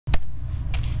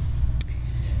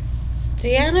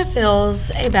Deanna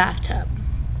fills a bathtub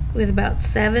with about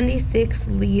 76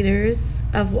 liters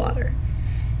of water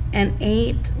and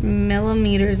 8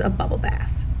 millimeters of bubble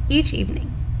bath each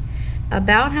evening.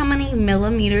 About how many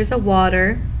millimeters of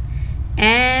water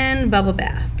and bubble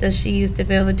bath does she use to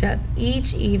fill the tub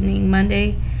each evening,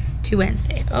 Monday to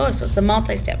Wednesday? Oh, so it's a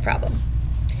multi-step problem.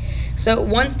 So it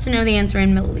wants to know the answer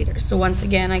in milliliters. So once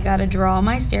again, I got to draw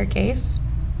my staircase.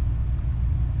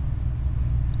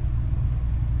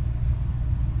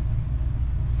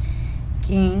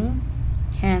 King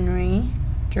Henry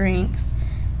drinks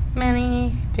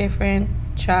many different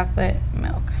chocolate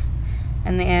milk.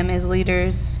 And the M is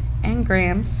liters and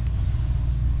grams.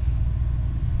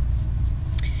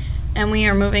 And we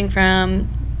are moving from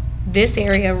this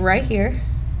area right here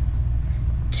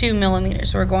to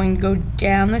millimeters. So we're going to go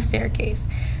down the staircase.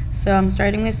 So I'm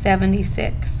starting with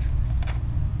 76.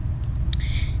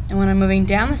 And when I'm moving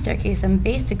down the staircase, I'm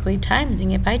basically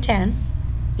timesing it by 10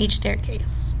 each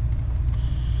staircase.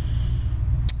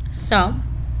 So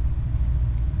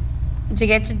to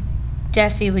get to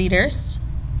deciliters,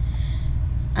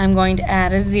 I'm going to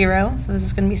add a 0. So this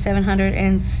is going to be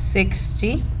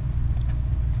 760.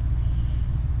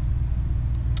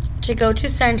 To go to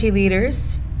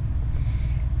centiliters,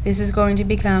 this is going to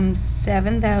become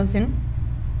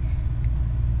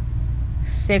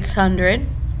 7,600.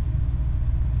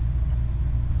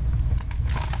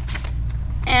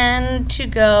 And to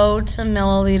go to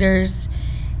milliliters,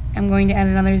 I'm going to add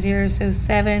another 0, so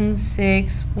 7,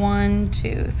 6, 1,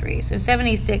 2, 3. So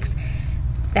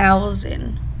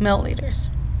 76,000 milliliters.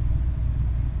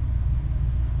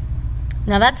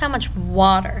 Now that's how much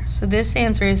water. So this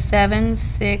answer is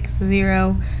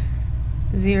 76000.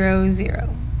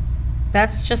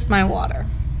 That's just my water.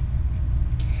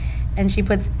 And she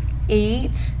puts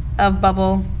 8 of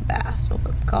bubble bath. So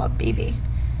we'll call it BB.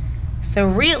 So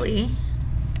really,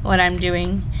 what I'm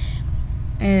doing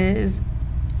is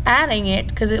adding it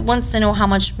because it wants to know how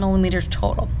much millimeters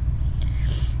total.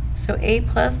 So 8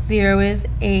 plus 0 is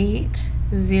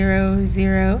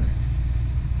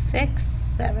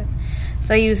 80067.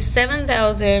 So I use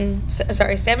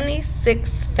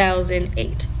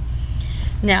 76,008.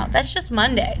 Now that's just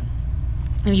Monday.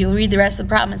 If you read the rest of the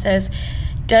problem, it says,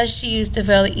 does she use to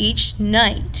fill each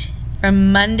night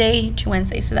from Monday to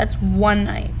Wednesday? So that's one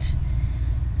night.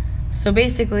 So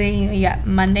basically, you got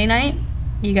Monday night,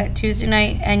 you got Tuesday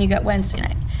night, and you got Wednesday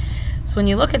night. So when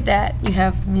you look at that, you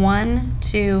have 1,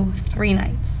 2, 3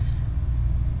 nights.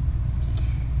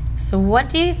 So what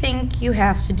do you think you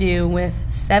have to do with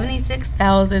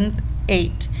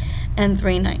 76,008 and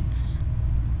 3 nights?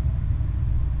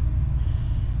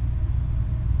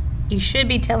 You should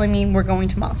be telling me we're going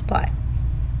to multiply.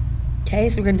 Okay,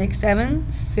 so we're going to take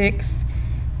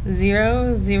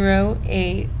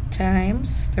 76008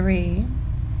 times 3.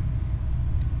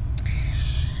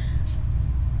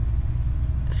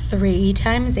 3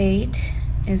 times 8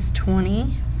 is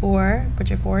 24. Put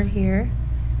your 4 here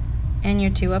and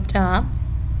your 2 up top.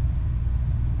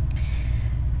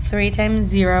 3 times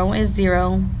 0 is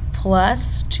 0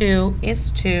 plus 2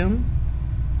 is 2.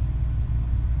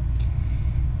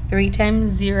 3 times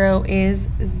 0 is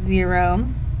 0.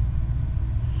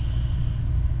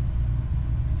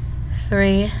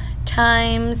 3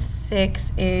 times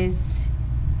 6 is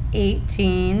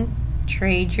 18.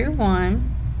 Trade your 1.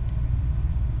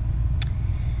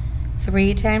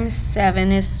 3 times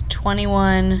 7 is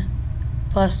 21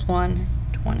 plus 1,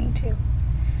 22.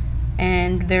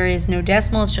 And there is no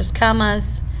decimals, just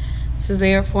commas. So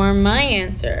therefore my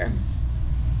answer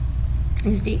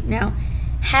is D. Now,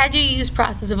 had you used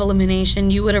process of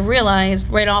elimination, you would have realized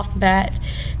right off the bat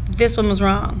this one was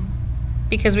wrong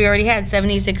because we already had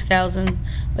 76,000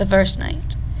 the first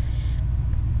night.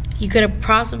 You could have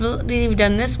possibly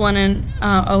done this one and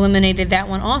eliminated that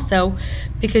one also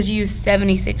because you used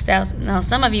 76,000. Now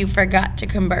some of you forgot to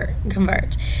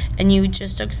convert and you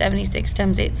just took 76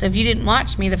 times 8. So if you didn't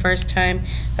watch me the first time,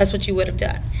 that's what you would have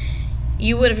done.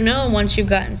 You would have known once you've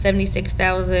gotten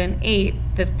 76,008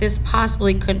 that this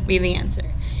possibly couldn't be the answer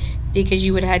because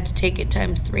you would have had to take it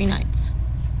times 3 nights,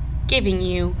 giving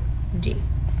you D.